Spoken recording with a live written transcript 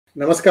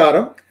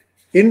நமஸ்காரம்.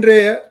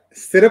 இன்றைய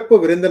சிறப்பு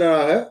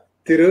விருந்தினராக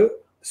திரு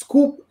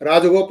ஸ்கூப்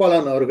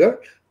ராஜகோபாலன் அவர்கள்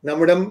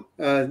நம்மிடம்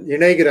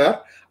இணைகிறார்.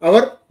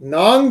 அவர்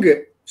 4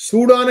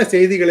 சூடான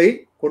செய்திகளை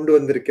கொண்டு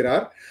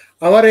வந்திருக்கிறார்.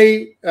 அவரை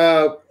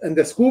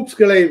இந்த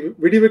ஸ்கூப்ஸ்களை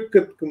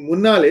விடுவிக்கிறதுக்கு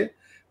முன்னாலே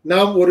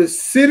நாம் ஒரு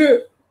சிறு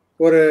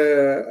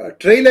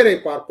ட்ரெய்லரை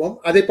பார்ப்போம்.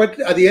 அதை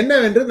பற்றி அது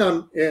என்னவென்று நான்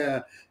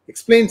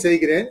எக்ஸ்பிளைன்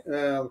செய்கிறேன்.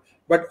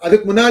 பட்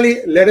அதுக்கு முன்னாடி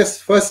let us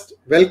first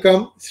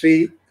welcome Sri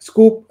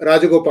scoop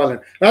Rajagopalan.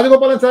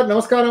 Rajagopalan sir,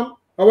 நமஸ்காரம்.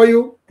 How are you?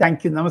 Thank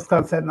you.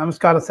 நமஸ்காரம் சார்.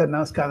 நமஸ்காரம் சார்.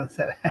 நமஸ்காரம்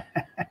சார்.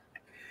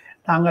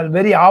 தாங்கள்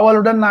வெறி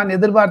ஆவலுடன் நான்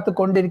எதிர்பார்த்து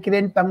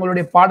கொண்டிருக்கிறேன்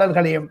தங்களுடைய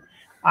பாடல்களையும்.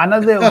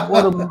 அனது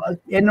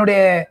என்னுடைய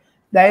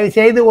தயவு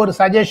செய்து ஒரு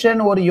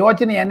சஜஷன், ஒரு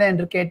யோசனை என்ன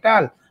என்று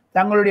கேட்டால்,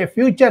 தங்களுடைய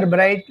ஃபியூச்சர்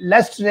பிரைட்,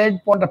 லெஸ்ட் ரெட்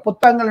போன்ற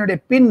புத்தகங்களுடைய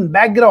பின்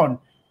background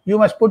you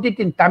must put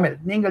it in Tamil.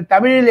 நீங்கள்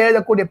தமிழில்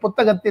எழுதக்கூடிய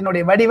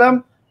புத்தகத்தினுடைய வடிவம்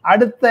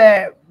அடுத்த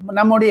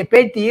நம்முடைய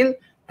பேட்டியில்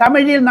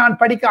தமிழில் நான்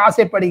படிக்க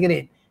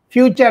ஆசைப்படுகிறேன்.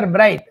 Future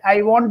bright, I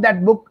want that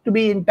book to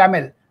be in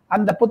Tamil.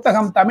 அந்த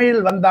புத்தகம்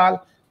தமிழில் வந்தால்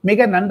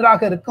மிக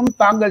நன்றாக இருக்கும்.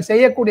 தாங்கள்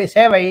செய்யக்கூடிய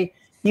சேவை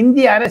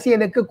இந்திய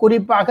அரசியலுக்கு,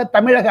 குறிப்பாக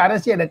தமிழக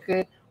அரசியலுக்கு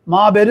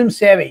மாபெரும்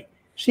சேவை.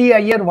 ஸ்ரீ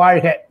ஐயர்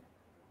வாழ்க.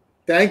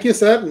 Thank you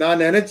sir.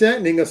 நான் நினைச்சேன்,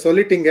 நீங்க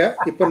சொல்லிட்டீங்க.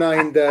 இப்ப நான்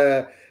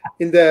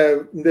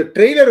இந்த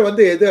ட்ரெய்லர்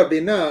எது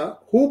அப்படின்னா,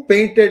 ஹூ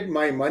பெயிண்டட்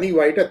மை மணி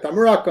ஒயிட்ட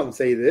தமிழாக்கம்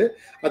செய்து,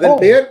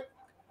 அதன் பெயர்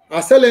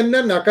அசல் என்ன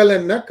நகல்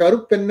என்ன,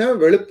 கருப்பென்ன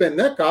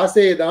வெளுப்பென்ன,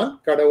 காசேதான்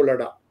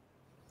கடவுளடா.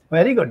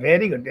 Very good,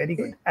 very good, very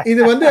good.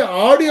 இது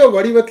ஆடியோ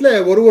வடிவத்துல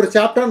ஒரு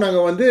சாப்டர்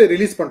நாங்க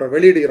ரிலீஸ் பண்றோம்,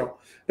 வெளியிடுகிறோம்.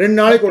 2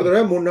 நாளைக்கு ஒரு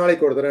தடவை, 3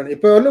 நாளைக்கு ஒரு தடவை.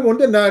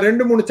 இப்ப நான்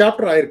 2-3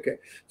 சாப்டர் ஆயிருக்கு.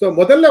 ஸோ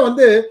முதல்ல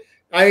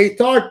ஐ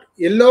தாட்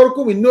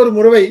எல்லோருக்கும் இன்னொரு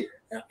முறை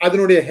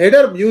அதனுடைய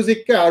ஹெடர்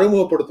மியூசிக்கை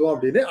அறிமுகப்படுத்துவோம்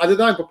அப்படின்னு.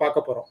 அதுதான் இப்ப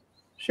பார்க்க போறோம்.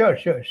 Sure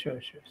sure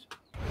sure sure.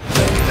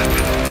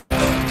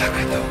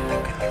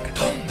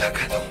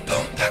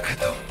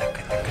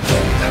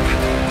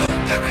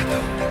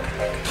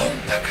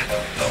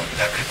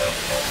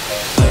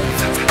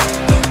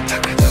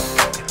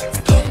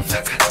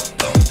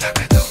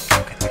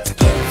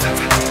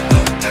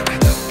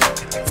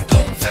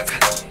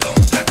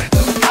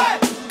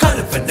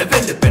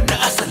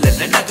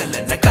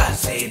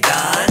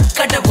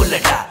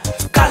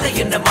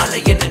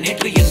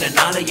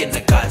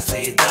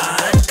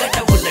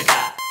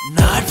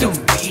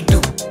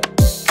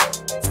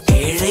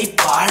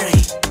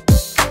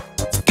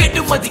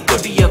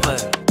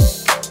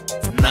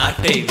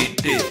 நாட்டை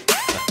விட்டு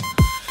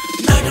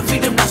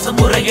நடுவிடும்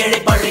நசமுறை ஏழை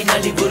பழை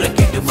நலிவுற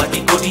கெடுமதி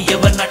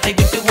கொடியவர் நாட்டை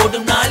விட்டு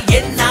ஓடும் நாள்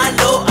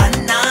என்னாலோ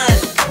அந்நாள்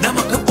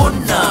நமக்கு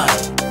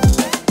பொன்னாள்,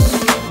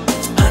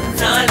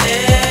 அந்நாளே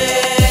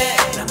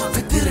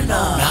நமக்கு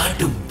திருநாள்,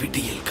 நாடும்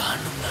விடியல்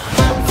காணும்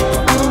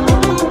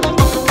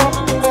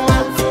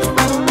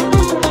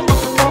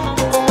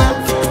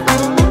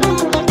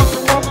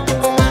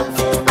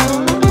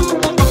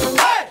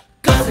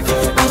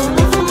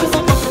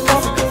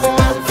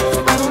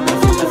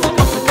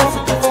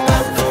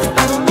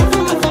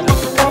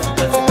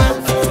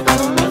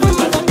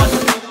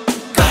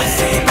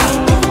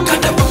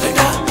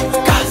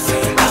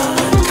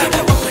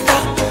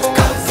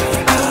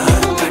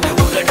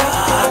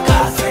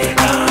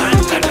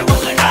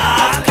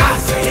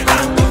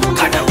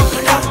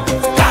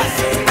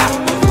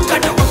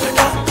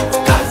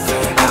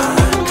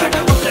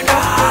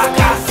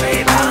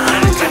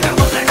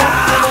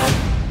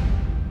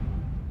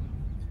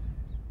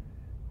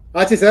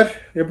ஆச்சி சார்,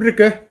 எப்படி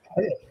இருக்கு?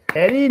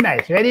 Very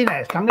nice, very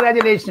nice.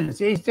 Congratulations.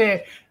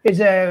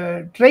 It's a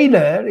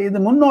trailer. இது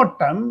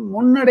முன்னோட்டம்,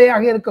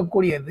 முன்னடையாக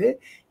இருக்கக்கூடியது.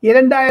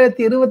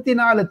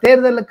 2024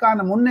 தேர்தலுக்கான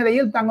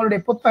முன்னிலையில் தங்களுடைய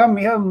புத்தகம்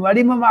மிக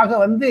வடிவமாக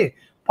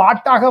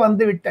பாட்டாக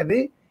விட்டது.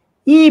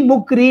 இ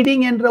புக்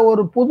ரீடிங் என்ற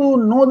ஒரு புது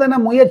நூதன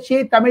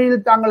முயற்சியை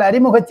தமிழில் தாங்கள்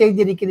அறிமுக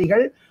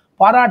செய்திருக்கிறீர்கள்.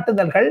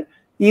 பாராட்டுதல்கள்.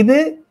 இது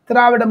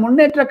திராவிட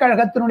முன்னேற்ற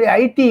கழகத்தினுடைய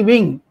ஐடி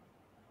விங்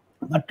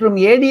மற்றும்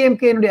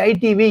ஏடிஎம்கேனுடைய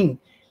ஐடி விங்,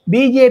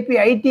 பிஜேபி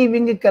ஐடி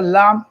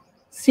விங்குக்கெல்லாம்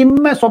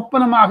சிம்ம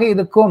சொப்பனமாக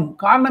இருக்கும்.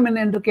 காரணம்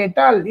என்ன என்று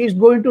கேட்டால், is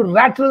going to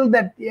ராட்டில்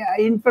that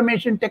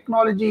information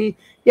technology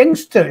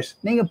youngsters.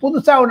 நீங்க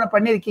புதுசா ஒன்று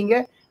பண்ணியிருக்கீங்க,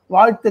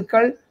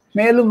 வாழ்த்துக்கள்.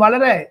 மேலும்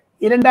வளர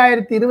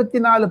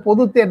 2024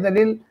 பொது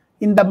தேர்தலில்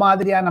இந்த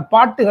மாதிரியான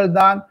பாட்டுகள்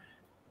தான்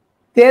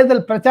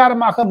தேர்தல்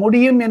பிரச்சாரமாக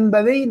முடியும்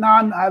என்பதை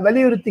நான்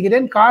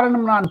வலியுறுத்துகிறேன்.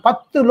 காரணம், நான்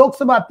 10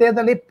 லோக்சபா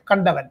தேர்தலை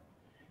கண்டவன்.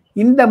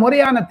 இந்த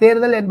முறையான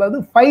தேர்தல் என்பது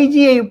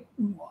 5Gயை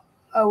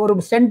ஒரு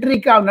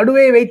சென்ட்ரிக்கா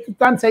நடுவே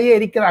வைத்துத்தான் செய்ய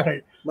இருக்கிறார்கள்.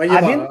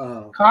 அதில்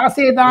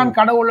காசேதான்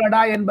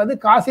கடவுளடா என்பது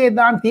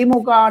காசேதான்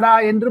திமுகடா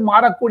என்று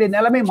மாறக்கூடிய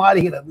நிலைமை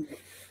மாறுகிறது.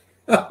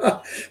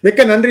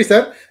 மிக்க நன்றி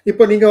சார்.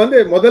 இப்ப நீங்க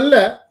முதல்ல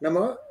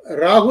நம்ம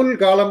ராகுல்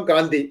காலம்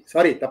காந்தி,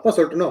 சாரி தப்பா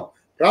சொல்லணும்,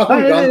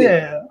 ராகுல் காந்தி,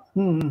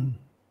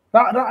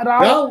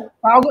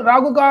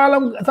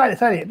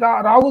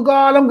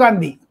 ராகுகாலம்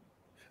காந்தி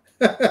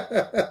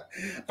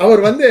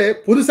அவர்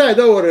புதுசா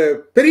ஏதோ ஒரு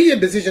பெரிய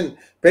டிசிஷன்,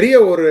 பெரிய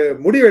ஒரு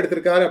முடிவு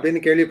எடுத்திருக்காரு அப்படின்னு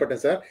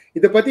கேள்விப்பட்டேன் சார்.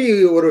 இத பத்தி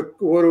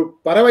ஒரு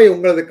பறவை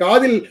உங்களது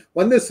காதில்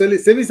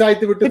செவி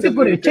சாய்த்து விட்டு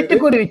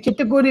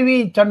சிட்டுக்குருவி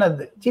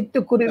சொன்னது.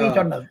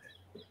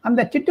 அந்த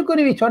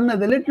சிட்டுக்குருவி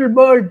சொன்னது லிட்டில்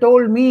பேர்ட்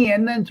டோல் மீ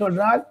என்னன்னு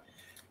சொல்றால்,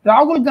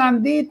 ராகுல்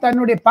காந்தி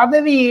தன்னுடைய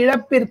பதவி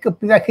இழப்பிற்கு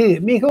பிறகு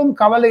மிகவும்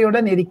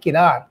கவலையுடன்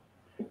இருக்கிறார்.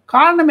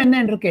 காரணம் என்ன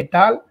என்று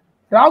கேட்டால்,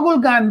 ராகுல்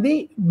காந்தி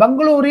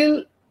பெங்களூரில்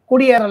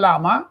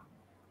குடியேறலாமா,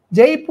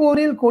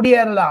 ஜெய்ப்பூரில்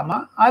குடியேறலாமா,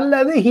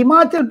 அல்லது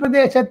ஹிமாச்சல்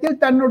பிரதேசத்தில்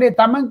தன்னுடைய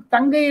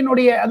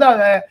தங்கையினுடைய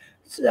அதாவது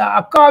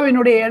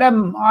அக்காவினுடைய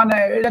இடம் ஆன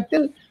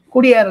இடத்தில்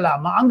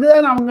குடியேறலாமா?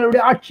 அங்குதான்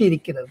அவங்களுடைய ஆட்சி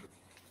இருக்கிறது.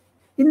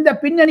 இந்த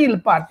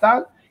பின்னணியில்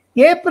பார்த்தால்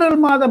ஏப்ரல்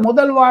மாத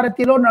முதல்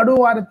வாரத்திலோ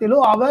நடுவாரத்திலோ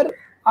அவர்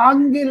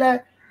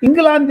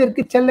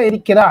இங்கிலாந்திற்கு செல்ல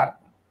இருக்கிறார்,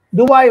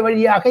 துபாய்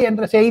வழியாக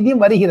என்ற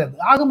செய்தியும் வருகிறது.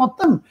 ஆக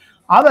மொத்தம்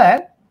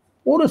அவர்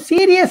ஒரு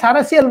சீரியஸ்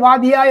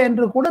அரசியல்வாதியா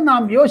என்று கூட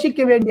நாம் யோசிக்க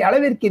வேண்டிய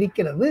அளவிற்கு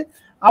இருக்கிறது.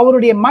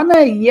 அவருடைய மன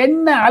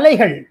எண்ண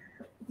அலைகள்,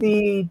 தி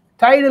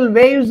tidal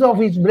waves of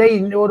his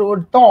brain,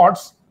 ஒரு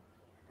தாட்ஸ்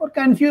ஒரு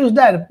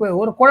கன்ஃபியூஸ்டா இருக்கு,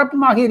 ஒரு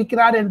குழப்பமாக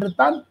இருக்கிறார் என்று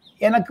தான்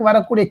எனக்கு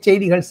வரக்கூடிய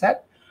செய்திகள் சார்.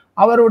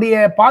 அவருடைய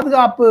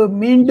பாதுகாப்பு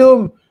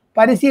மீண்டும்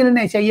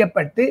பரிசீலனை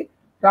செய்யப்பட்டு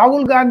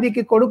ராகுல்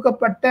காந்திக்கு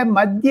கொடுக்கப்பட்ட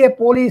மத்திய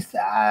போலீஸ்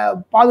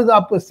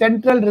பாதுகாப்பு,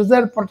 சென்ட்ரல்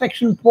ரிசர்வ்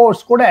ப்ரொடெக்ஷன்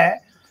போர்ஸ் கூட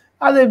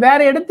அது வேற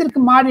இடத்திற்கு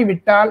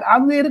மாறிவிட்டால்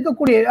அங்கு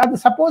இருக்கக்கூடிய, அது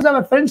சப்போஸ்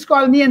அவர் ஃப்ரெண்ட்ஸ்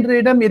காலனி என்ற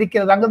இடம்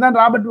இருக்கிறது, அங்குதான்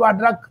ராபர்ட்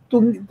வாட்ரா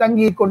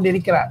தங்கி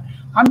கொண்டிருக்கிறார்,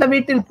 அந்த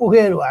வீட்டில்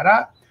புகையேறுவாரா,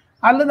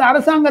 அல்லது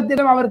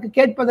அரசாங்கத்திடம் அவருக்கு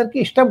கேட்பதற்கு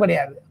இஷ்டம்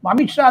கிடையாது.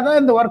 அமித்ஷா தான்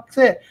இந்த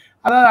ஒர்க்ஸ்,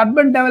 அதாவது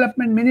urban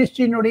development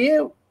மினிஸ்ட்ரியினுடைய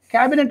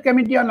cabinet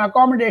committee on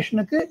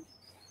அகாமடேஷனுக்கு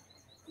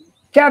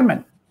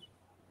chairman.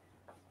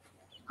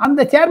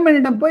 அந்த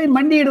சேர்மனிடம் போய்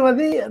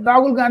மண்டியிடுவது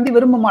ராகுல் காந்தி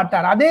விரும்ப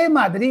மாட்டார். அதே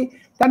மாதிரி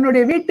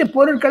தன்னுடைய வீட்டு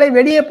பொருட்களை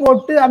வெளியே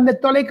போட்டு அந்த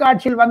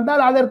தொலைக்காட்சியில்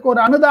வந்தால் அதற்கு ஒரு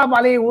அனுதாப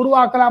அலையை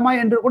உருவாக்கலாமா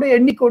என்று கூட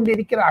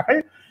எண்ணிக்கொண்டிருக்கிறார்கள்.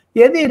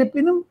 எது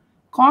இருப்பினும்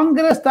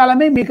காங்கிரஸ்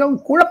தலைமை மிகவும்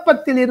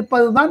குழப்பத்தில்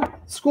இருப்பதுதான்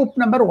ஸ்கூப்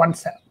நம்பர் 1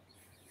 சார்.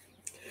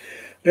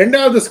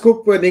 ரெண்டாவது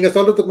ஸ்கூப் நீங்க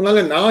சொல்றதுக்கு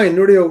முன்னால நான்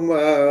என்னுடைய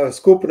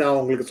ஸ்கூப் நான்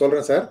உங்களுக்கு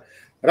சொல்றேன் சார்.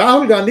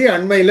 ராகுல் காந்தி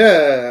அண்மையில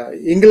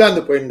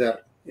இங்கிலாந்து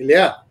போயிருந்தார்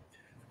இல்லையா?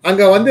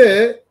 அங்க வந்து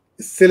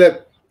சில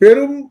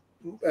பெரும்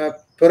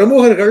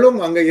பிரமுகர்களும்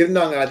அங்க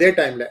இருந்தாங்க அதே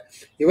டைம்ல.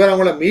 இவர்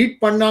அவங்கள மீட்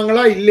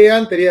பண்ணாங்களா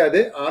இல்லையான்னு தெரியாது.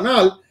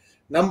 ஆனால்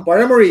நம்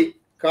பழமொழி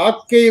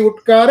காக்கை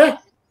உட்கார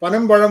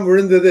பனம்பழம்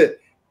விழுந்தது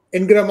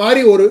என்கிற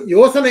மாதிரி ஒரு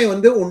யோசனை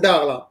வந்து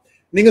உண்டாகலாம்.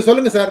 நீங்க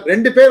சொல்லுங்க சார்.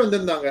 2 பேர்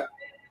வந்திருந்தாங்க.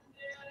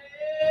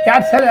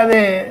 யார் சார் அது?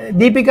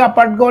 தீபிகா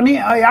பட்கோனி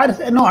யார்?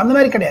 நோ, அந்த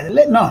மாதிரி கிடையாது.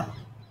 இல்ல நோ,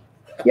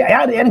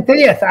 யார் எனக்கு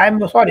தெரியாது sir. I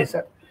am sorry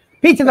sir.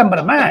 B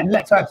சிதம்பரமா? இல்ல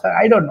sir sir,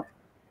 I don't know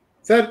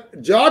sir.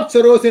 George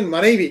சரோஸின்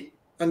மனைவி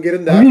அங்க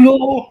இருந்தார்.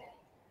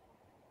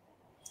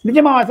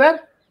 நிஜமாவா சார்?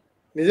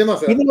 நிஜமா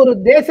சார். இது ஒரு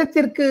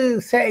தேசத்திற்கு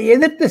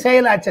எதிர்த்து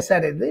செயலாச்சு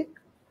சார். இது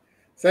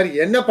சார்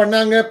என்ன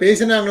பண்ணாங்க?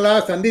 பேசினாங்களா?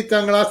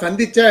 சந்திச்சாங்களா?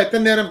 சந்திச்சா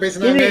எத்தனை நேரம்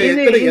பேசினாங்க?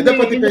 எதை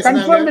பத்தி பேசினாங்க?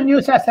 Confirmed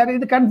நியூஸா sir?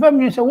 இது கன்ஃபர்ம்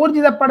நியூஸ்,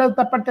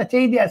 ஊர்ஜிதப்படுத்தப்பட்ட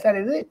செய்தியா சார்?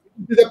 இது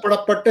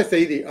ஊர்ஜிதப்படப்பட்ட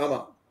செய்தி. ஆமா.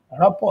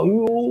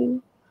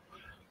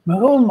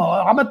 மிகவும்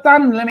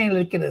ஆபத்தான நிலைமையில்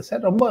இருக்கிறது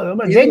சார். ரொம்ப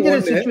ரொம்ப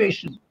டேஞ்சரஸ்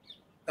சிச்சுவேஷன்.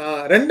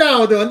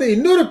 ரெண்டாவது வந்து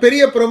இன்னொரு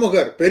பெரிய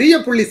பிரமுகர், பெரிய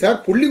புள்ளி சார்.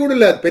 புள்ளி கூட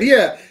இல்ல, பெரிய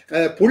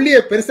புள்ளிய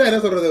பெருசா என்ன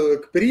சொல்றது,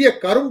 பெரிய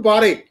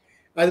கரும்பாறை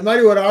அது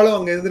மாதிரி ஒரு ஆளும்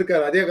அங்க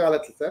இருந்திருக்காரு அதே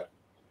காலத்துல சார்.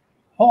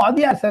 ஓ, அது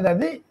யார் சார்?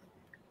 அது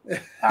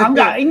அங்க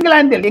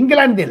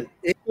இங்கிலாந்துல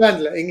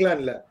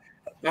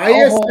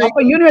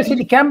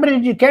university,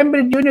 Cambridge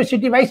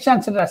university wise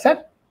சான்சலரா sir?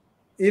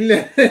 இல்ல,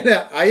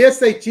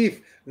 ஐஎஸ்ஐ சீஃப்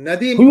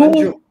நதீம்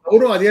அஞ்சும்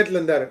அவரும் அதே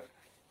இடத்துல இருந்தாரு.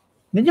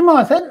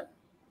 நிஜமாவா சார்?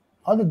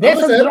 அது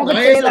தேச துரோக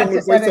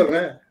செயல்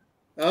சொல்றேன்.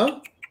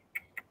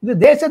 இது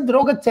தேச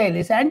துரோக செயல்,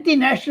 இஸ் ஆன்டி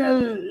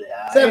நேஷனல்.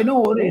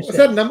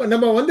 சார்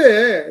நம்ம வந்து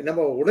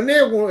நம்ம உடனே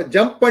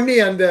ஜம்ப் பண்ணி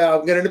அந்த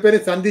அவங்க 2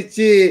 பேரும்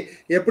சந்திச்சு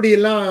எப்படி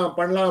எல்லாம்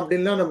பண்ணலாம்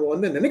அப்படின்லாம் நம்ம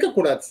வந்து நினைக்க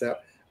கூடாது சார்.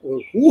 ஒரு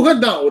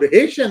ஊகம் தான், ஒரு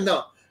ஹேஷன்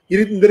தான்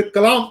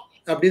இருந்திருக்கலாம்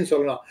அப்படின்னு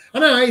சொல்லலாம்.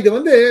 ஆனா இது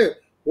வந்து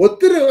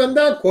ஒத்துரு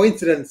வந்தா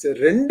கோயின்சிடன்ஸ்.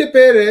 2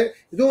 பேரு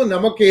இதுவும்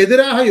நமக்கு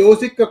எதிராக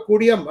யோசிக்க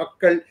கூடிய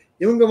மக்கள்,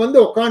 இவங்க வந்து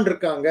உட்கார்ந்து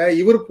இருக்காங்க,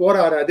 இவர்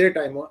போறாரு அதே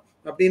டைம்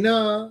அப்படின்னா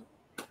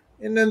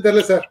என்னன்னு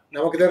தெரியல சார்,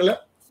 நமக்கு தெரியல.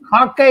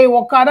 காக்கை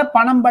உட்கார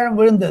பனம்பழம்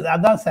விழுந்தது,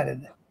 அதான் சார்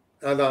இது.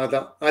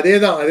 அதான்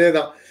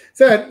அதேதான்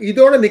சார்.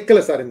 இதோட நிக்கல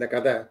சார் இந்த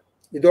கதை,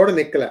 இதோட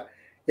நிக்கல.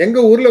 எங்க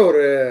ஊர்ல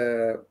ஒரு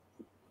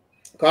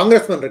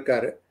காங்கிரஸ்மேன்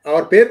இருக்காரு,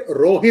 அவர் பேர்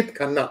ரோஹித்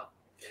கண்ணா.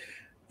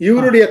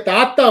 இவருடைய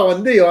தாத்தா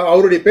வந்து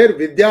அவருடைய பேர்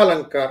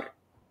வித்யாலங்கர்,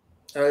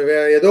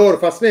 ஏதோ ஒரு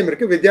ஃபர்ஸ்ட் நேம்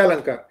இருக்கு,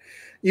 வித்யாலங்கர்.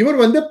 இவர்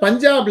வந்து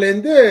பஞ்சாப்ல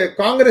இருந்து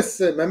காங்கிரஸ்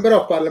மெம்பர்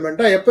ஆஃப்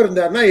பார்லிமெண்டா எப்ப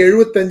இருந்தாருன்னா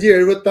 75,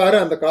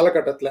 76 அந்த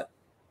காலகட்டத்துல.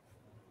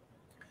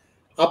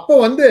 அப்போ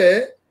வந்து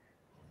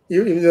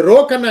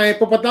ரோக்கண்ணா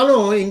எப்ப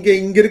பார்த்தாலும் இங்க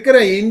இருக்கிற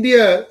இந்திய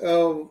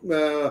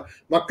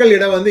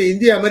மக்களிடம் வந்து,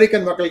 இந்திய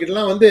அமெரிக்கன்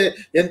மக்கள்கிட்டலாம் வந்து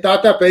என்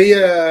தாத்தா பெரிய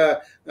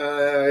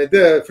இது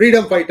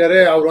ஃப்ரீடம் ஃபைட்டரு,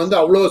 அவர் வந்து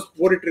அவ்வளோ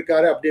போரிட்டு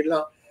இருக்காரு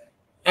அப்படின்லாம்.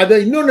 அது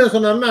இன்னொன்னு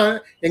சொன்னார்னா,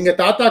 எங்க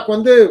தாத்தாக்கு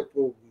வந்து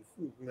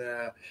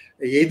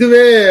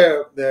இதுவே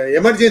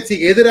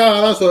எமர்ஜென்சிக்கு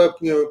எதிராக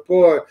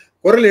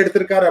குரல்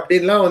எடுத்திருக்காரு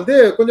அப்படின்லாம் வந்து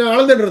கொஞ்சம்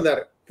அளந்துட்டு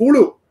இருந்தாரு.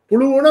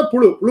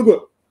 புழுகு.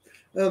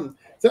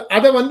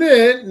 அத வந்து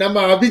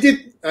நம்ம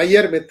அபிஜித்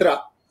ஐயர் மித்ரா,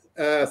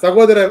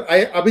 சகோதரர்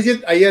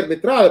அபிஜித் ஐயர்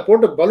மித்ரா அதை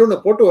போட்டு பலூனை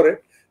போட்டு ஒரு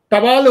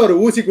டபால் ஒரு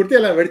ஊசி கொடுத்து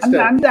எல்லாம்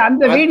வெடிச்சிட்டாரு.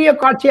 அந்த வீடியோ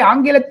காட்சி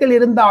ஆங்கிலத்தில்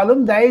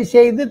இருந்தாலும் தயவு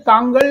செய்து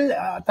தாங்கள்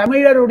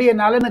தமிழருடைய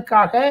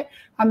நலனுக்காக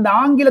அந்த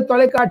ஆங்கில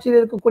தொலைக்காட்சியில்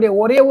இருக்கக்கூடிய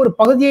ஒரே ஒரு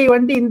பகுதியை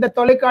வந்து இந்த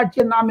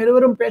தொலைக்காட்சியில் நாம்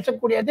இருவரும்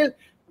பேசக்கூடியதில்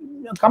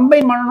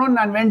கம்பைன் பண்ணணும்னு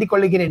நான் வேண்டிக்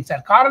கொள்கிறேன்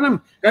சார். காரணம்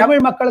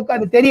தமிழ் மக்களுக்கு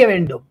அது தெரிய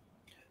வேண்டும்.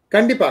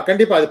 கண்டிப்பா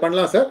கண்டிப்பா அது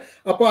பண்ணலாம் சார்.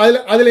 அப்போ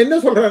அதுல என்ன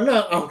சொல்றாருன்னா,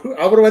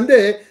 அவர் வந்து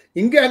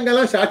இங்க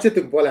அங்கெல்லாம்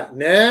சாட்சியத்துக்கு போல,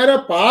 நேர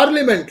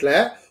பார்லிமெண்ட்ல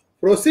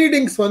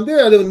ப்ரொசீடிங்ஸ் வந்து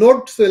அது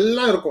நோட்ஸ்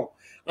எல்லாம் இருக்கும்.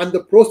 அந்த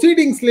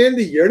ப்ரொசீடிங்ஸ்ல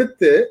இருந்து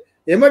எடுத்து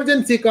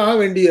எமர்ஜென்சிக்காக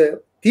வேண்டிய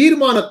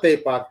தீர்மானத்தை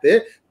பார்த்து,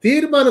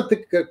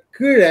 தீர்மானத்துக்கு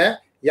கீழே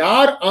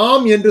யார்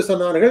ஆம் என்று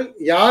சொன்னார்கள்,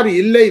 யார்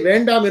இல்லை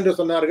வேண்டாம் என்று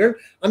சொன்னார்கள்,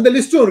 அந்த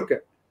லிஸ்டும் இருக்கு.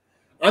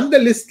 அந்த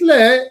லிஸ்ட்ல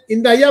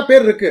இந்த ஐயா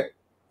பேர் இருக்கு,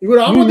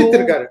 இவர்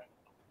ஆமோதித்திருக்காரு.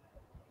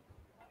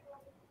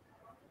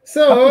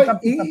 சோ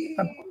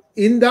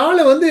இந்த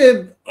ஆளு வந்து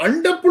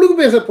அண்ட புழுகு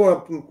பேச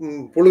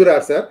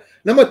புழுகிறார் சார்.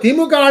 நம்ம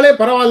திமுக ஆளே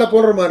பரவாயில்ல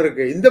போடுற மாதிரி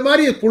இருக்கு, இந்த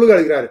மாதிரி புழுகு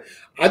அழுகிறாரு.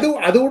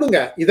 அது விடுங்க,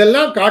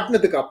 இதெல்லாம்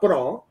காட்டினதுக்கு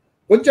அப்புறம்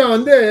கொஞ்சம்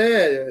வந்து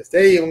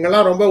சரி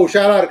இவங்கெல்லாம் ரொம்ப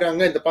உஷாரா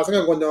இருக்காங்க, இந்த பசங்க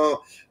கொஞ்சம்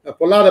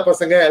பொல்லாத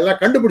பசங்க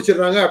எல்லாம்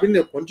கண்டுபிடிச்சிடுறாங்க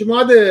அப்படின்னு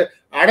கொஞ்சமாவது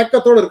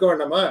அடக்கத்தோடு இருக்க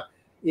வேண்டாமா?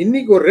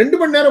 இன்னைக்கு ஒரு 2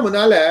 மணி நேரம்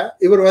முன்னால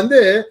இவர் வந்து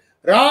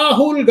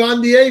ராகுல்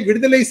காந்தியை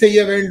விடுதலை செய்ய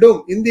வேண்டும்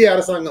இந்திய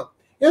அரசாங்கம்.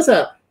 ஏன்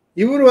சார்,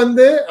 இவர்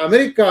வந்து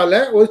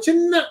அமெரிக்கால ஒரு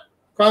சின்ன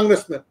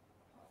காங்கிரஸ்மேன்,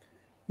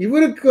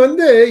 இவருக்கு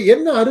வந்து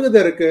என்ன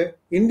அருகதை இருக்கு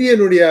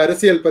இந்தியனுடைய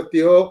அரசியல்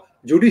பத்தியோ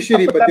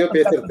ஜுடிஷியரி பத்தியோ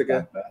பேசுறதுக்கு?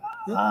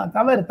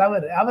 தவறு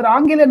தவறு. அவர்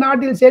ஆங்கில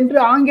நாட்டில் சென்று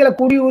ஆங்கில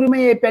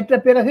குடியுரிமையை பெற்ற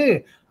பிறகு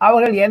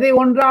அவர்கள் எதை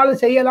ஒன்றாலும்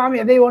செய்யலாம்,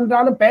 எதை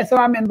ஒன்றாலும்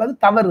பேசலாம் என்பது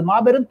தவறு,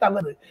 மாபெரும்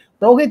தவறு.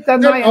 ரோஹித்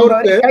கர்னா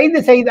என்பவரை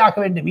கைது செய்தாக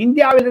வேண்டும்.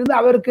 இந்தியாவிலிருந்து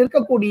அவருக்கு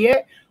இருக்கக்கூடிய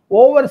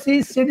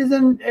ஓவர்சீஸ்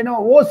சிட்டிசன்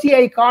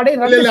ஓசிஐ கார்டை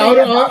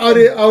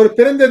அவர்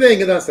பிறந்ததே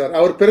இங்கதான் சார்,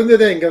 அவர்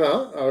பிறந்ததே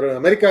இங்கதான், அவர்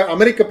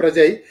அமெரிக்க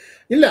பிரஜை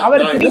இல்ல.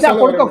 அவருக்கு விசா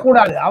கொடுக்க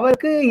கூடாது.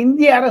 அவருக்கு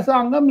இந்திய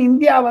அரசாங்கம்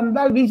இந்தியா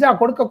வந்தால் விசா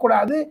கொடுக்க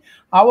கூடாது.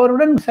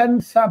 அவருடன்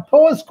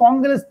சப்போஸ்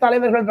காங்கிரஸ்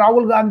தலைவர்கள்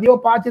ராகுல் காந்தியோ,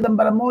 ப.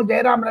 சிதம்பரமோ,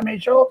 ஜெயராம்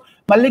ரமேஷோ,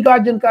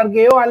 மல்லிகார்ஜுன்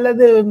கர்கேயோ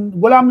அல்லது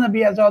குலாம்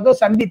நபி ஆசாதோ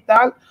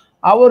சந்தித்தால்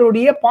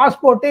அவருடைய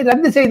பாஸ்போர்ட்டை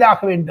ரத்து செய்தாக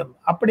வேண்டும்.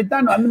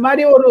 அப்படித்தான் அந்த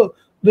மாதிரி ஒரு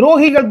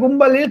துரோகிகள்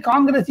கும்பலில்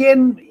காங்கிரஸ்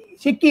ஏன்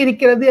சிக்கி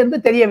இருக்கிறது என்று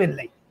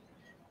தெரியவில்லை.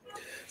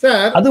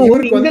 அது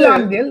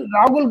இங்கிலாந்தில்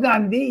ராகுல்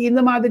காந்தி இந்த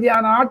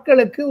மாதிரியான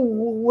ஆட்களுக்கு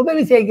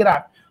உதவி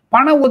செய்கிறார்.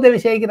 பண உதவி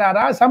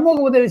செய்கிறாரா, சமூக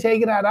உதவி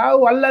செய்கிறாரா,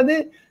 அல்லது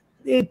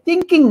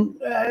திங்க்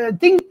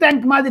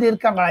டேங்க் மாதிரி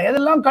இருக்காங்களா,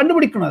 இதெல்லாம்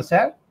கண்டுபிடிக்கணும்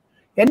சார்.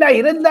 ஏன்னா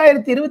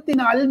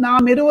 2024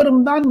 நாம்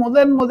இருவரும் தான்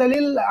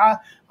முதலில்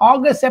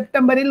ஆகஸ்ட்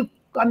செப்டம்பரில்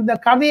அந்த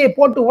கதையை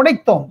போட்டு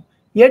உடைத்தோம்.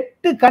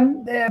 8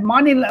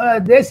 மாநில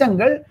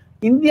தேசங்கள்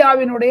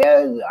இந்தியாவினுடைய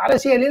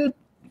அரசியலில்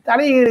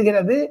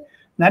தலையிடுகிறது.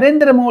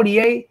 நரேந்திர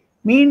மோடியை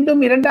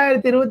மீண்டும்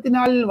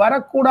 2024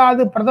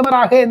 வரக்கூடாது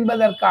பிரதமராக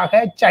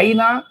என்பதற்காக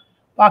சைனா,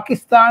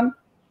 பாகிஸ்தான்,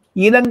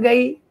 இலங்கை,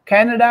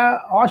 கனடா,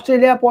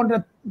 ஆஸ்திரேலியா போன்ற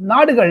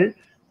நாடுகள்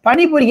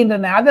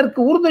பணிபுரிகின்றன. அதற்கு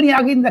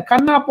உறுதுணையாக இந்த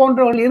கண்ணா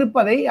போன்றவர்கள்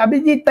இருப்பதை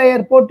அபிஜித்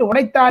தயர் போட்டு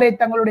உடைத்தாரே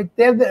தங்களுடைய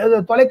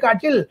தேர்தல்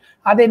தொலைக்காட்சியில்,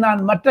 அதை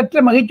நான்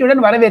மற்றற்ற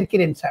மகிழ்ச்சியுடன்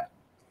வரவேற்கிறேன் சார்.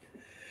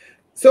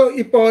 சோ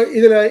இப்போ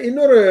இதுல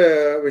இன்னொரு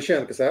விஷயம்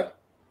இருக்கு சார்.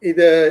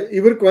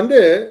 இவருக்கு வந்து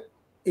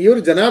இவர்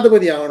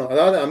ஜனாதிபதி ஆகணும்,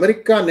 அதாவது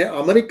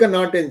அமெரிக்க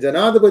நாட்டின்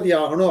ஜனாதிபதி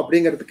ஆகணும்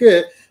அப்படிங்கிறதுக்கு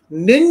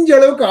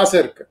நெஞ்சளவுக்கு ஆசை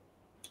இருக்கு.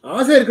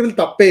 ஆசை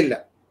இருக்கிறது தப்பே இல்லை.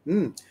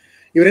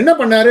 இவர் என்ன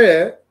பண்ணாரு,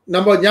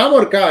 நம்ம ஞாபகம்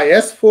இருக்கா,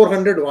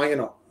 S-400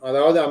 வாங்கினோம்.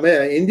 அதாவது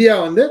இந்தியா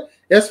வந்து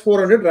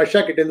S-400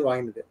 ரஷ்யா கிட்ட இருந்து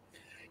வாங்கினது.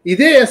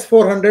 இதே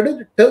S-400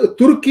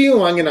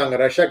 துருக்கியும் வாங்கினாங்க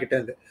ரஷ்யா கிட்ட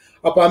இருந்து.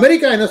 அப்ப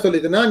அமெரிக்கா என்ன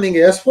சொல்லிதுன்னா, நீங்க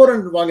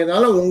S-400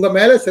 வாங்கினாலும் உங்க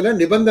மேல சில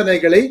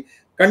நிபந்தனைகளை,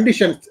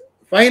 கண்டிஷன்ஸ்,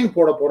 ஃபைன்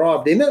போட போறோம்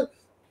அப்படின்னு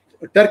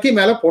டர்க்கி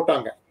மேல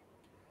போட்டாங்க.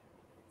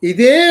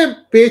 இதே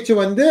பேச்சு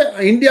வந்து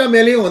இந்தியா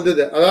மேலேயும்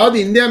வந்தது. அதாவது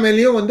இந்தியா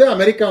மேலேயும் வந்து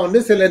அமெரிக்கா வந்து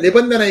சில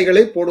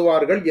நிபந்தனைகளை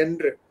போடுவார்கள்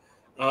என்று.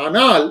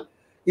 ஆனால்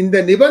இந்த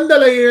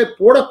நிபந்தனைகளை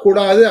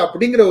போடக்கூடாது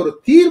அப்படிங்கிற ஒரு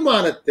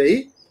தீர்மானத்தை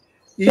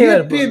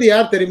இயற்றியது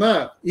யார் தெரியுமா?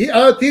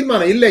 அதாவது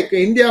தீர்மானம் இல்லை,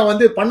 இந்தியா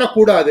வந்து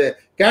பண்ணக்கூடாது,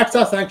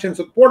 கேட்ஸா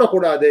சாங்ஷன்ஸ்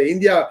போடக்கூடாது,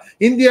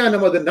 இந்தியா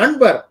நமது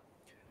நண்பர்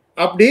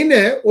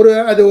அப்படின்னு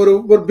அது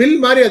ஒரு பில்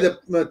மாதிரி அதை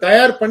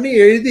தயார் பண்ணி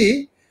எழுதி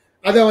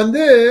அதை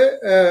வந்து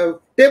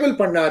டேபிள்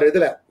பண்ணாரு.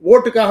 இதுல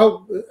ஓட்டுக்காக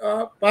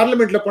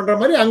பார்லிமெண்ட்ல பண்ற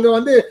மாதிரி அங்க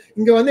வந்து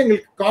இங்க வந்து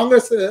எங்களுக்கு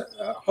காங்கிரஸ்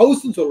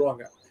ஹவுஸ்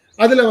சொல்லுவாங்க,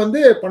 அதுல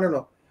வந்து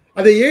பண்ணணும்.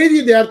 அதை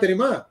எழுதியது யார்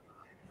தெரியுமா?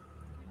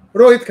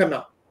 ரோஹித் கண்ணா.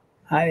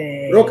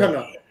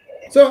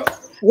 சோ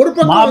ஒரு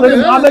பக்கம்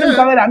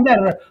அந்த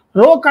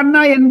ரோ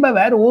கண்ணா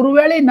என்பவர்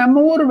ஒருவேளை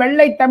நம்ம ஊர்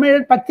வெள்ளை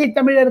தமிழர், பச்சை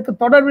தமிழருக்கு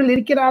தொடர்பில்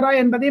இருக்கிறாரா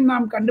என்பதையும்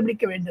நாம்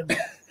கண்டுபிடிக்க வேண்டும்.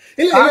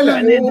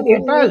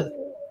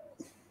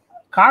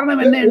 காரணம்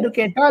என்ன என்று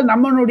கேட்டால்,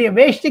 நம்மளுடைய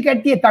வேஷ்டி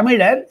கட்டிய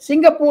தமிழர்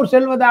சிங்கப்பூர்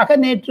செல்வதாக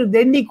நேற்று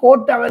டெல்லி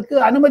கோர்ட் அவருக்கு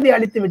அனுமதி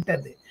அளித்து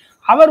விட்டது.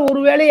 அவர்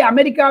ஒருவேளை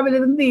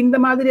அமெரிக்காவிலிருந்து இந்த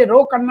மாதிரி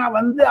ரோ கண்ணா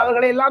வந்து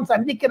அவர்களை எல்லாம்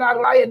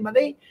சந்திக்கிறார்களா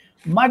என்பதை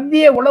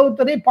மத்திய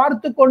உளவுத்துறை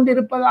பார்த்து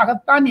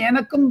கொண்டிருப்பதாகத்தான்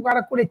எனக்கும்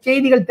வரக்கூடிய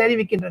செய்திகள்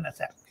தெரிவிக்கின்றன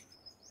சார்.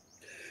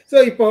 சோ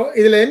இப்போ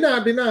இதுல என்ன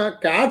அப்படின்னா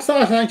கேட்ஸா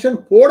சாங்ஷன்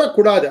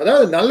போடக்கூடாது,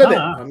 அதாவது நல்லது,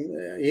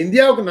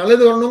 இந்தியாவுக்கு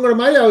நல்லது வரணுங்கிற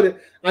மாதிரி அவரு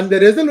அந்த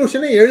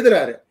ரெசல்யூஷனை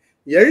எழுதுறாரு.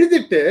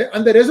 எழுதிட்டு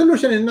அந்த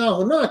ரெசல்யூஷன் என்ன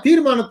ஆகும்னா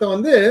தீர்மானத்தை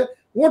வந்து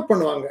ஓட்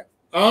பண்ணுவாங்க,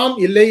 ஆம்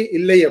இல்லை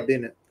இல்லை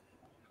அப்படின்னு.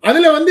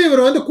 அதுல வந்து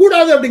இவர் வந்து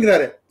கூடாது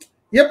அப்படிங்கிறாரு.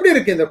 எப்படி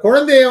இருக்கு? இந்த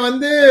குழந்தைய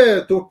வந்து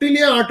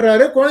தொட்டிலேயே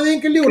ஆட்டுறாரு,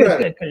 குழந்தையும் கிள்ளி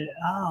விடுறாரு.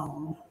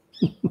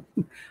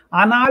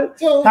 ஆனால்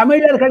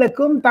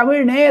தமிழர்களுக்கும்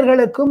தமிழ்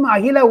நேயர்களுக்கும்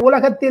அகில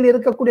உலகத்தில்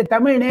இருக்கக்கூடிய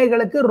தமிழ்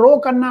நேயர்களுக்கு ரோ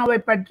கண்ணாவை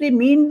பற்றி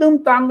மீண்டும்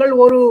தாங்கள்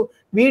ஒரு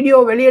வீடியோ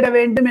வெளியிட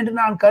வேண்டும் என்று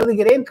நான்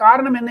கருதுகிறேன்.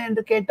 காரணம் என்ன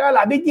என்று கேட்டால்,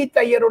 அபிஜித்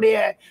ஐயருடைய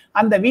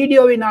அந்த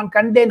வீடியோவை நான்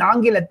கண்டேன்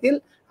ஆங்கிலத்தில்.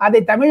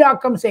 அதை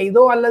தமிழாக்கம்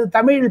செய்தோ அல்லது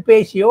தமிழில்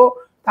பேசியோ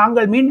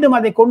தாங்கள் மீண்டும்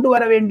அதை கொண்டு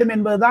வர வேண்டும்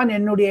என்பதுதான்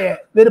என்னுடைய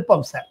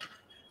விருப்பம் சார்.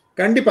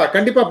 கண்டிப்பா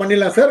கண்டிப்பா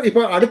பண்ணிடலாம் சார்.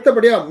 இப்ப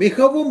அடுத்தபடியா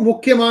மிகவும்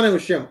முக்கியமான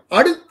விஷயம்,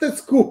 அடுத்த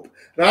ஸ்கூப்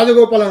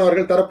ராஜகோபாலன்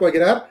அவர்கள்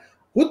தரப்போகிறார்.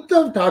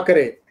 உத்தவ்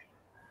தாக்கரே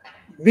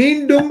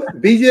மீண்டும்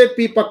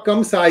பிஜேபி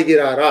பக்கம்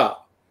சாய்கிறாரா?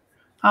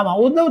 ஆமா,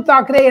 உத்தவ்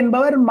தாக்கரே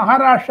என்பவர்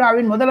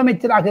மகாராஷ்டிராவின்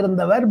முதலமைச்சராக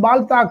இருந்தவர்,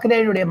 பால்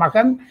தாக்கரேனுடைய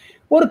மகன்.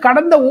 ஒரு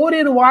கடந்த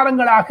ஓரிரு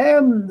வாரங்களாக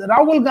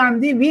ராகுல்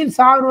காந்தி வீர்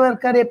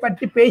சாவர்கரை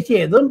பற்றி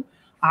பேசியதும்,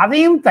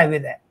 அதையும்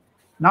தவிர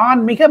நான்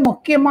மிக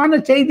முக்கியமான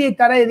செய்தியை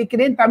தர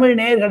இருக்கிறேன் தமிழ்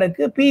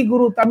நேயர்களுக்கு, பி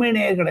குரு தமிழ்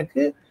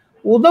நேயர்களுக்கு.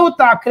 உத்தவ்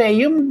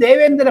தாக்கரேயும்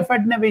தேவேந்திர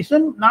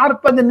பட்னவிஸும்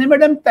 40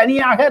 நிமிடம்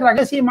தனியாக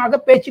ரகசியமாக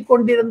பேசிக்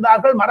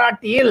கொண்டிருந்தார்கள்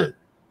மராட்டியில்.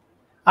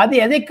 அது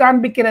எதை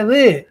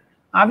காண்பிக்கிறது?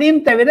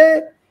 அதையும் தவிர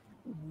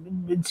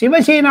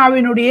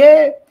சிவசேனாவினுடைய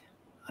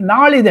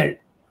நாளிதழ்,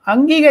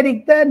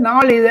 அங்கீகரித்த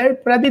நாளிதழ்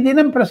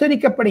பிரதிதினம்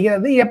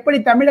பிரசுரிக்கப்படுகிறது. எப்படி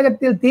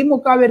தமிழகத்தில்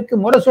திமுகவிற்கு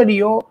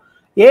முரசொலியோ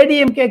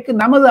ஏடிஎம்கேக்கு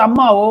நமது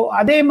அம்மாவோ,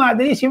 அதே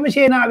மாதிரி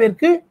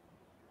சிவசேனாவிற்கு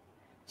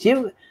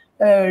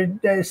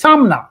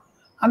சாம்னா.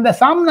 அந்த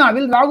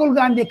சாம்னாவில் ராகுல்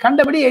காந்தி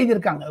கண்டபடி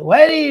எழுதியிருக்காங்க,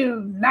 வெரி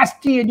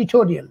நாஸ்டி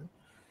எடிட்டோரியல்.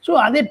 ஸோ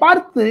அதை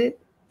பார்த்து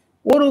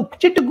ஒரு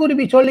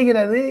சிட்டுக்குருவி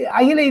சொல்லுகிறது,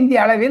 அகில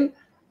இந்திய அளவில்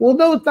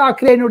உத்தவ்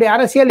தாக்கரேனுடைய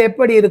அரசியல்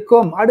எப்படி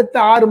இருக்கும் அடுத்த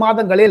 6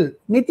 மாதங்களில்,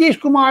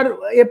 நிதிஷ்குமார்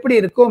எப்படி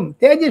இருக்கும்,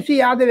 தேஜஸ்வி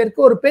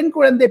யாதவிற்கு ஒரு பெண்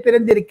குழந்தை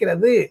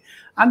பிறந்திருக்கிறது,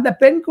 அந்த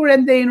பெண்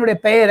குழந்தையினுடைய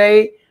பெயரை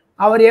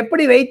அவர்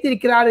எப்படி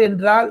வைத்திருக்கிறார்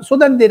என்றால்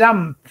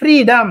சுதந்திரம்,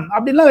 ஃப்ரீடம்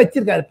அப்படின்லாம்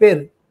வச்சிருக்காரு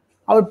பேர்.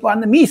 அவர்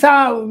அந்த மீசா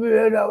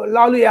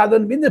லாலு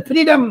யாதவ் இந்த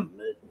ஃப்ரீடம்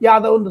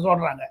யாதவ்னு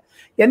சொல்றாங்க.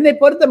 என்னை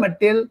பொறுத்த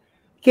மட்டில்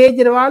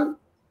கேஜ்ரிவால்,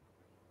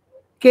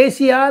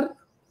 கேசிஆர்,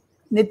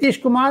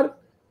 நிதிஷ்குமார்,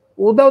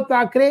 உத்தவ்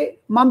தாக்கரே,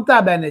 மம்தா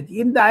பானர்ஜி,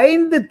 இந்த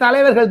 5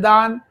 தலைவர்கள்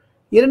தான்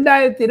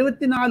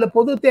 2024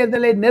 பொது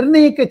தேர்தலை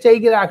நிர்ணயிக்க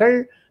செய்கிறார்கள்.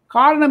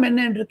 காரணம்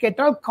என்ன என்று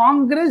கேட்டால்,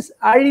 காங்கிரஸ்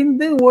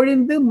அழிந்து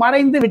ஒழிந்து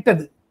மறைந்து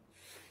விட்டது.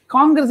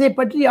 காங்கிரஸை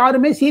பற்றி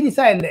யாருமே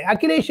சீரியஸா இல்லை.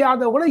 அகிலேஷ்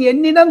யாதவ் கூட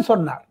என்னிடம்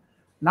சொன்னார்,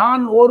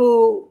 நான் ஒரு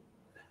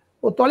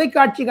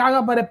தொலைக்காட்சிக்காக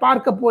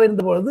பார்க்க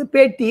போயிருந்த பொழுது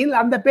பேட்டியில்,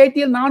 அந்த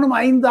பேட்டியில் நானும்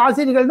 5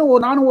 ஆசிரியர்கள்னு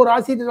நானும் ஒரு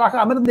ஆசிரியராக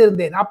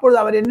அமர்ந்திருந்தேன். அப்பொழுது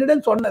அவர்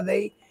என்னிடம்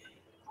சொன்னதை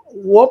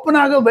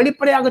ஓப்பனாக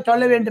வெளிப்படையாக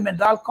சொல்ல வேண்டும்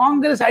என்றால்,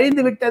 காங்கிரஸ்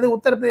அழிந்து விட்டது,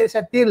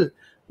 உத்தரப்பிரதேசத்தில்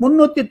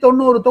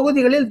 390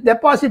 தொகுதிகளில்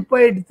டெபாசிட்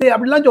போயிடுச்சு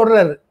அப்படிலாம்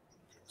சொல்றாரு.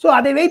 ஸோ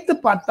அதை வைத்து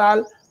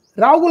பார்த்தால்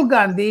ராகுல்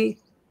காந்தி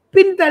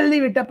பின்தள்ளி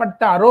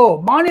விட்டப்பட்டாரோ,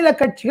 மாநில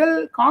கட்சிகள்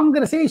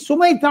காங்கிரஸை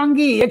சுமை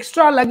தாங்கி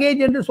எக்ஸ்ட்ரா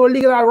லகேஜ் என்று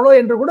சொல்லுகிறார்களோ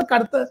என்று கூட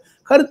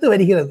கருத்து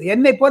வருகிறது.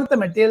 என்னை பொறுத்த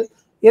மட்டில்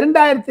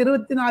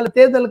 2024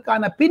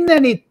 தேர்தலுக்கான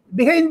பின்னணி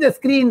பிஹைண்ட் த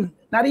ஸ்கிரீன்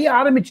நிறைய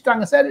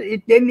ஆரம்பிச்சுட்டாங்க சார்,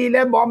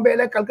 டெல்லியில,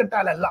 பாம்பேல,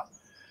 கல்கட்டால எல்லாம்.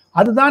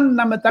 அதுதான்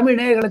நம்ம தமிழ்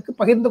நேயர்களுக்கு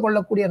பகிர்ந்து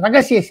கொள்ளக்கூடிய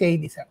ரகசிய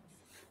செய்தி சார்.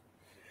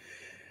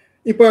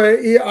 இப்ப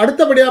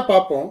அடுத்தபடியா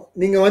பார்ப்போம்.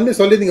 நீங்க வந்து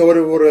சொல்லிருந்தீங்க,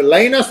 ஒரு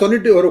லைனா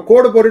சொல்லிட்டு ஒரு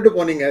கோடு போட்டுட்டு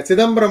போனீங்க,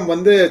 சிதம்பரம்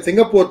வந்து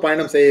சிங்கப்பூர்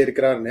பயணம் செய்ய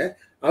இருக்கிறாருன்னு.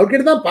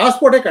 அவர்கிட்ட தான்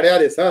பாஸ்போர்ட்டே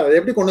கிடையாது சார், அதை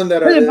எப்படி கொண்டு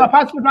வந்தாரு?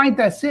 பாஸ்போர்ட்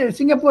வாங்கி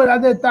சிங்கப்பூர்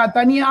அது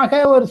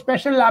தனியாக ஒரு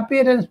ஸ்பெஷல்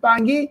அப்பியரன்ஸ்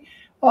வாங்கி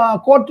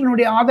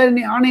கோர்ட்டினுடைய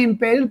ஆணையின்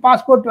பேரில்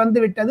பாஸ்போர்ட் வந்து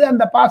விட்டது.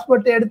 அந்த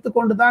பாஸ்போர்ட்டை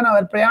எடுத்துக்கொண்டு தான்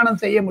அவர் பிரயாணம்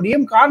செய்ய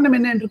முடியும். காரணம்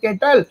என்ன என்று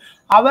கேட்டால்,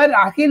 அவர்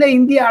அகில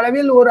இந்திய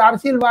அளவில் ஒரு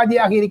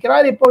அரசியல்வாதியாக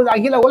இருக்கிறார், இப்பொழுது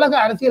அகில உலக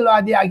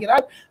அரசியல்வாதி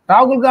ஆகிறார்.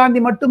 ராகுல்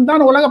காந்தி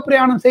மட்டும்தான் உலக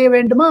பிரயாணம் செய்ய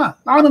வேண்டுமா,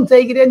 நானும்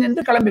செய்கிறேன்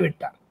என்று கிளம்பி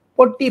விட்டார்.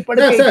 பொட்டி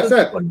படுக்கை.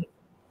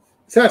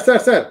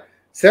 சார்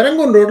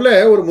செரங்கூன் ரோட்ல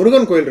ஒரு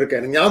முருகன் கோயில் இருக்கு,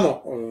 எனக்கு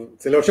ஞாபகம்,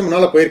 சில வருஷம்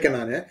முன்னால போயிருக்கேன்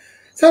நானு.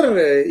 சார்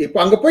இப்ப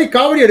அங்க போய்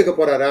காவடி எடுக்க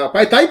போறாரா?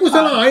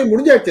 தைப்பூசம்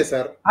முடிஞ்சாச்சு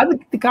சார். அது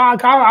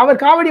அவர்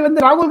காவடி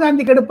வந்து ராகுல்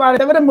காந்திக்கு எடுப்பார்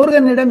தவிர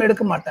முருகனிடம்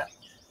எடுக்க மாட்டார்.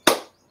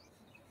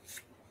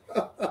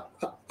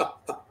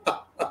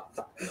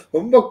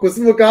 ரொம்ப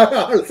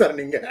குசுமுக்காக ஆள் சார்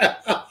நீங்க.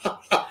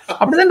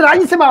 அப்படிதான்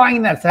ராஜ்யசபா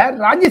வாங்கினார் சார்.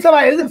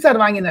 ராஜ்யசபா எதுக்கு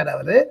சார் வாங்கினார்?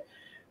 அவரு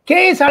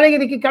KS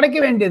அழகிரிக்கு கிடைக்க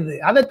வேண்டியது.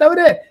 அதை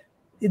தவிர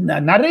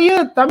நிறைய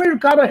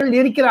தமிழ்காரர்கள்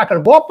இருக்கிறார்கள்.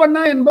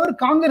 போப்பண்ணா என்பவர்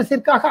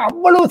காங்கிரசிற்காக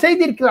அவ்வளவு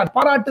செய்திருக்கிறார்,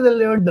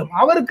 பாராட்டுதல் வேண்டும்.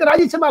 அவருக்கு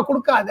ராஜ்யசபா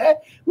கொடுக்காத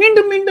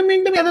மீண்டும் மீண்டும்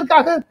மீண்டும்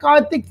எதற்காக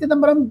கார்த்திக்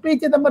சிதம்பரம், பி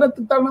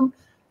சிதம்பரத்துக்கு தரணும்?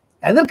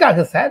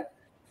 எதற்காக சார்?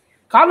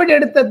 காமெடி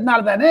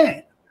எடுத்ததுனால தானே.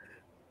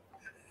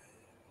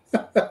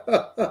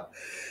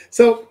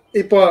 சோ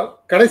இப்போ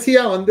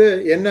கடைசியா வந்து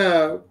என்ன,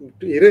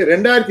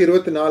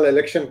 2024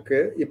 எலெக்ஷனுக்கு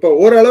இப்போ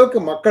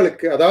ஓரளவுக்கு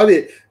மக்களுக்கு, அதாவது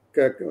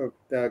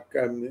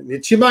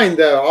நிச்சயமா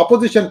இந்த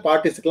ஆப்போசிஷன்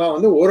பார்ட்டிஸ்க்குலாம்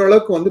வந்து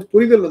ஓரளவுக்கு வந்து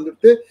புரிதல்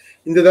வந்துட்டு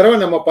இந்த தடவை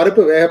நம்ம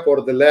பருப்பு வேக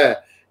போறது இல்ல,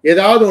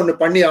 ஏதாவது ஒண்ணு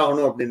பண்ணி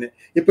ஆகணும் அப்படின்னு.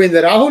 இப்ப இந்த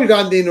ராகுல்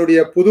காந்தியினுடைய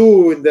புது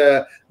இந்த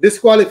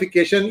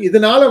டிஸ்குவாலிபிகேஷன்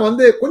இதனால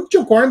வந்து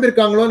கொஞ்சம்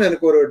குழம்பிருக்காங்களோன்னு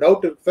எனக்கு ஒரு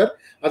டவுட் இருக்கு சார்.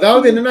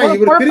 அதாவது என்னன்னா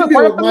இவர்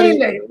திரும்பி ஒரு மாதிரி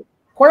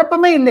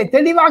குழப்பமே இல்லை,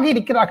 தெளிவாக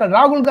இருக்கிறார்கள்.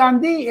 ராகுல்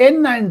காந்தி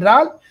என்ன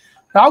என்றால்,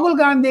 ராகுல்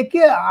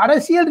காந்திக்கு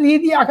அரசியல்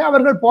ரீதியாக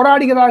அவர்கள்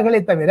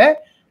போராடுகிறார்களே தவிர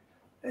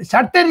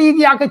சட்ட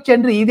ரீதியாக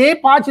சென்று இதே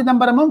ப.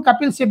 சிதம்பரமும்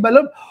கபில்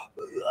சிபலும்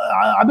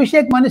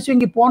அபிஷேக் மனு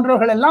சிங்வி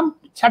போன்றவர்கள் எல்லாம்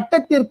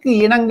சட்டத்திற்கு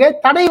இணங்க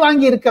தடை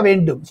வாங்கி இருக்க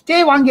வேண்டும், ஸ்டே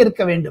வாங்கி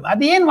இருக்க வேண்டும்.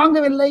 அது ஏன்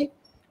வாங்கவில்லை?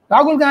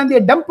 ராகுல்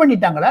காந்தியை டம்ப்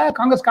பண்ணிட்டாங்களா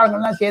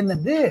காங்கிரஸ்காரங்கள்லாம்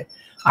சேர்ந்து?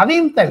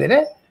 அதையும் தவிர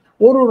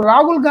ஒரு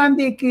ராகுல்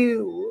காந்திக்கு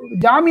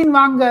ஜாமீன்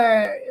வாங்க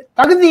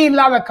தகுதி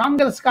இல்லாத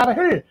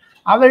காங்கிரஸ்காரர்கள்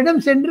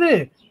அவரிடம் சென்று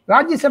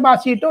ராஜ்யசபா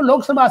சீட்டோ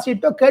லோக்சபா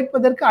சீட்டோ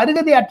கேட்பதற்கு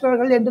அருகதை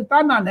அற்றவர்கள் என்று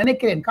தான் நான்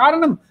நினைக்கிறேன்.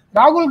 காரணம்,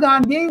 ராகுல்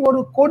காந்தியை ஒரு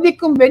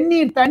கொதிக்கும்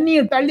வெந்நீர்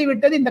தண்ணீர்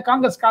தள்ளிவிட்டது இந்த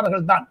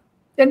காங்கிரஸ்காரர்கள் தான்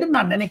என்று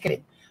நான்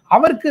நினைக்கிறேன்.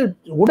 அவருக்கு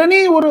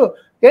உடனே ஒரு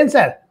ஏன்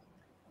சார்,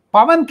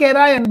 பவன்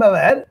கேரா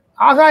என்பவர்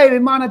ஆகாய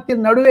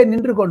விமானத்தின் நடுவே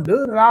நின்று கொண்டு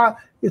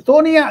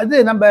சோனியா இது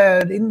நம்ம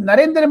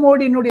நரேந்திர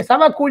மோடியினுடைய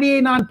சவக்குழியை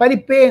நான்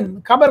பறிப்பேன்,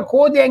 கபர்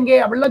கோதேங்கே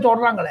அப்படிலாம்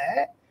சொல்றாங்களே,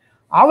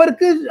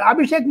 அவருக்கு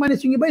அபிஷேக் மனு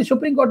சிங்கி போய்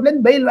சுப்ரீம் கோர்ட்ல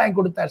இருந்து பெயில் வாங்கி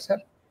கொடுத்தார்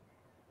சார்,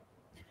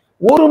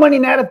 1 மணி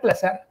நேரத்துல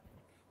சார்.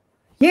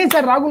 ஏன்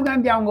சார் ராகுல்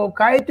காந்தி அவங்க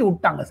கயத்தி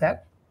விட்டாங்க சார்?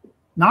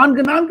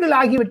 4 நாட்கள்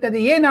ஆகிவிட்டது.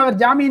 ஏன் அவர்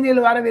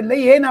ஜாமீனில் வரவில்லை?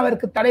 ஏன்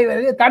அவருக்கு தடை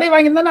வரவில்லை? தடை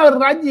வாங்கியிருந்தானே அவர்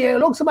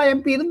லோக்சபா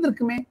எம்பி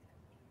இருந்திருக்குமே.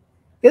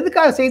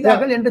 எதுக்காக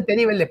செய்தார்கள் என்று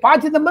தெரியவில்லை. ப.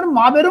 சிதம்பரம்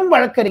மாபெரும்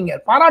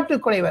வழக்கறிஞர்,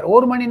 பாராட்டுக்குரியவர்,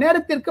 1 மணி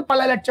நேரத்திற்கு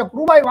பல லட்சம்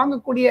ரூபாய்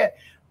வாங்கக்கூடிய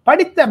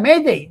படித்த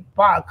மேதை.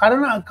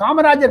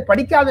 காமராஜர்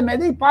படிக்காத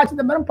மேதை, ப.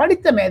 சிதம்பரம்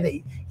படித்த மேதை.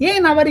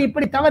 ஏன் அவர்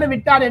இப்படி தவற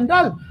விட்டார்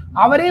என்றால்,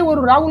 அவரே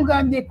ஒரு ராகுல்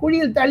காந்தியை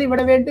குழியில்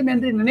தள்ளிவிட வேண்டும்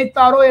என்று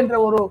நினைத்தாரோ என்ற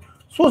ஒரு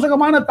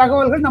சூசகமான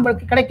தகவல்கள்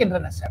நம்மளுக்கு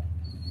கிடைக்கின்றன சார்.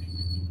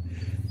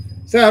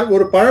 சார்,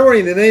 ஒரு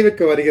பழமொழி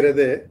நினைவுக்கு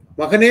வருகிறது,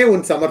 மகனே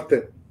உன் சமர்த்து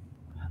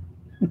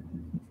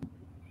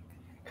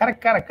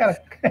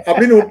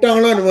அப்படின்னு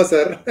விட்டாங்களோ என்னமோ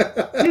சார்.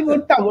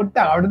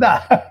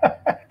 அப்படிதான்.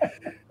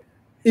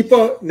 இப்போ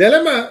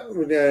நிலைமை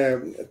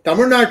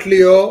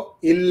தமிழ்நாட்டிலேயோ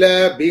இல்ல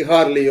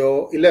பீகார்லயோ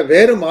இல்ல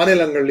வேறு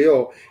மாநிலங்கள்லயோ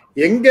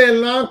எங்க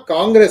எல்லாம்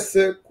காங்கிரஸ்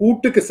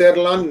கூட்டுக்கு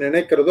சேரலாம்னு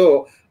நினைக்கிறதோ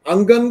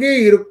அங்கங்கே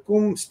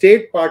இருக்கும்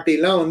ஸ்டேட் பார்ட்டி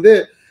எல்லாம் வந்து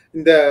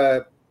இந்த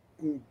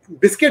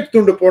பிஸ்கெட்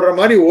துண்டு போடுற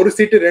மாதிரி 1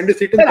 சீட்டு 2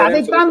 சீட்டு.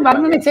 அதைத்தான்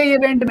வர்ணனை செய்ய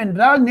வேண்டும்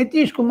என்றால்,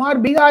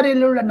 நிதிஷ்குமார்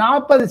பீகாரில் உள்ள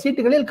 40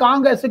 சீட்டுகளில்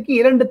காங்கிரசுக்கு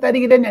 2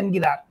 தருகிறேன்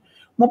என்கிறார்.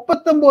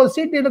 39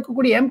 சீட்டு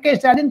இருக்கக்கூடிய M.K.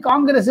 ஸ்டாலின்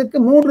காங்கிரசுக்கு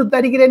 3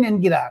 தருகிறேன்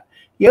என்கிறார்.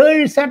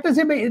 7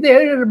 சட்டசபை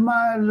 7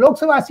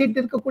 லோக்சபா சீட்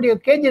இருக்கக்கூடிய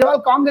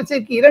கேஜ்ரிவால்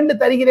காங்கிரசுக்கு 2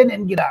 தருகிறேன்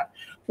என்கிறார்.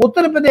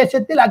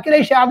 உத்தரப்பிரதேசத்தில்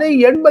அகிலேஷ் யாதவ்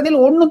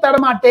 80இல் 1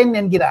 தரமாட்டேன்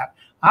என்கிறார்.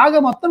 ஆக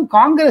மொத்தம்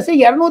காங்கிரஸை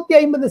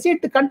 250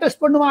 சீட்டு கண்டெஸ்ட்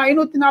பண்ணுவான்,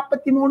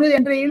 543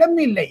 என்ற இடம்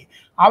இல்லை.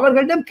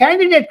 அவர்களிடம்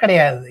கேண்டிடேட்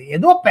கிடையாது.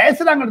 ஏதோ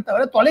பேசுறாங்க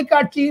தவிர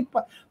தொலைக்காட்சி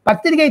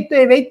பத்திரிகை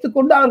வைத்துக்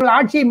கொண்டு அவர்கள்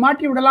ஆட்சியை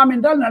மாற்றி விடலாம்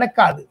என்றால்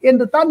நடக்காது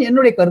என்று தான்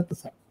என்னுடைய கருத்து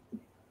sir.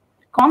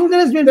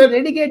 Congress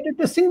dedicated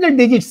to single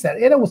digit sir.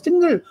 ஏன்னா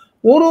சிங்கிள்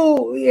ஒரு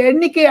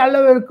எண்ணிக்கை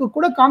அளவிற்கு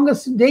கூட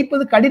காங்கிரஸ்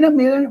ஜெயிப்பது கடினம்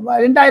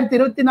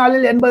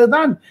 2024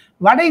 என்பதுதான்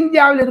வட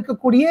இந்தியாவில்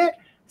இருக்கக்கூடிய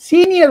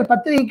சீனியர்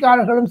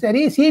பத்திரிகையாளர்களும்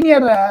சரி,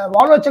 senior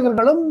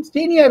ஆலோசகர்களும்,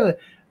 senior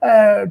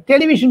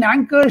television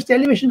anchors,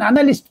 television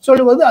analyst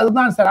சொல்லுவது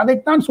அதுதான் சார்.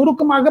 அதைத்தான்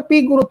சுருக்கமாக பி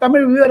குரு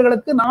தமிழ்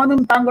வியூவர்களுக்கு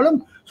நானும் தாங்களும்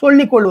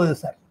சொல்லிக் கொள்வது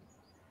சார்.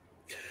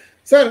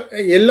 சார்,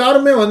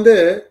 எல்லாருமே வந்து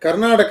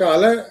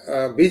கர்நாடகால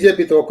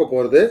பிஜேபி துவக்க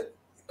போறது,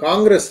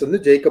 காங்கிரஸ் வந்து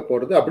ஜெயிக்க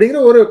போறது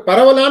அப்படிங்கிற ஒரு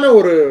பரவலான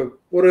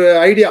ஒரு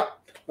ஐடியா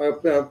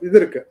இது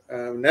இருக்கு,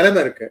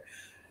 நிலைமை இருக்கு.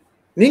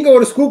 நீங்க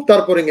ஒரு ஸ்கூப்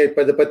தர போறீங்க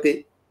இப்ப இதை பத்தி,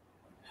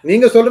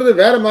 நீங்க சொல்றது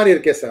வேற மாதிரி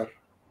இருக்கே சார்.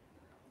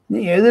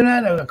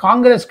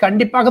 காங்கிரஸ்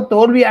கண்டிப்பாக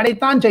தோல்வி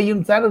அடைத்தான்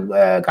செய்யும் சார்.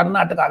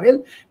 கர்நாடகாவில்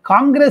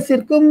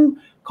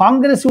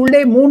காங்கிரஸ்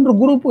உள்ளே 3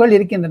 குரூப்புகள்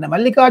இருக்கின்றன.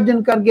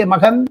 மல்லிகார்ஜுன் கர்கே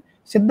மகன்,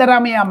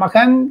 சித்தராமையா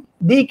மகன்,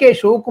 D.K.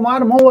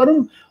 சிவகுமார்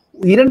மூவரும்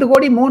 2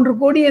 கோடி 3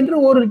 கோடி என்று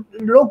ஒரு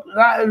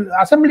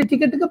அசம்பிளி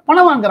டிக்கெட்டுக்கு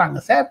பணம் வாங்குறாங்க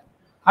சார்.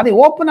 அதை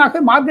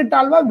ஓப்பனாக மார்கரெட்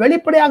ஆல்வா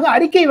வெளிப்படையாக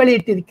அறிக்கை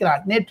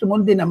வெளியிட்டிருக்கிறார் நேற்று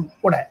முன்தினம்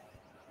கூட.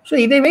 ஸோ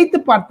இதை வைத்து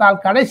பார்த்தால்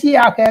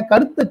கடைசியாக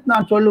கருத்து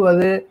நான்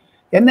சொல்லுவது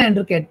என்ன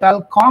என்று கேட்டால்,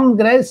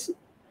 காங்கிரஸ்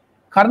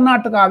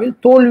கர்நாடகாவில்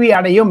தோல்வி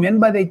அடையும்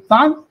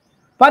என்பதைத்தான்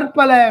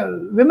பற்பல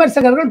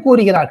விமர்சகர்கள்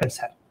கூறுகிறார்கள்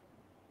சார்.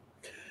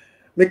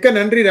 மிக்க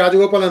நன்றி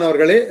ராஜகோபாலன்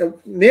அவர்களே.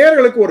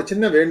 நேயர்களுக்கு ஒரு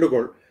சின்ன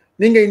வேண்டுகோள்,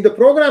 நீங்க இந்த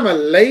ப்ரோக்ராமை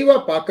லைவா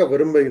பார்க்க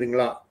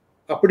விரும்புகிறீங்களா?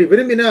 அப்படி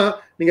விரும்பினா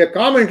நீங்க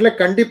காமெண்ட்ல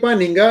கண்டிப்பா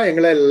நீங்க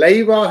எங்களை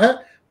லைவாக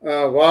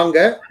வாங்க.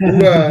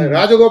 உங்க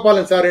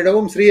ராஜகோபாலன்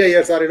சாரிடமும் ஸ்ரீ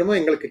ஐயர் சாரிடமும்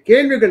எங்களுக்கு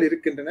கேள்விகள்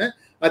இருக்கின்றன,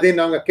 அதை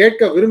நாங்க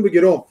கேட்க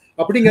விரும்புகிறோம்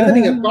அப்படிங்கறத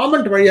நீங்க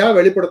காமெண்ட் வழியாக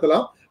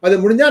வெளிப்படுத்தலாம். அது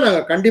முடிஞ்சா நாங்க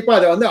கண்டிப்பா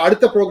அதை வந்து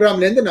அடுத்த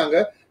ப்ரோக்ராம்ல இருந்து நாங்க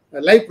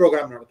லைவ்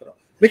ப்ரோக்ராம் நடத்துறோம்.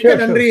 மிக்க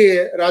நன்றி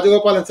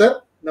ராஜகோபாலன் சார்.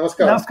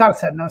 நமஸ்காரம். நமஸ்கார்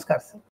சார். நமஸ்கார் சார்.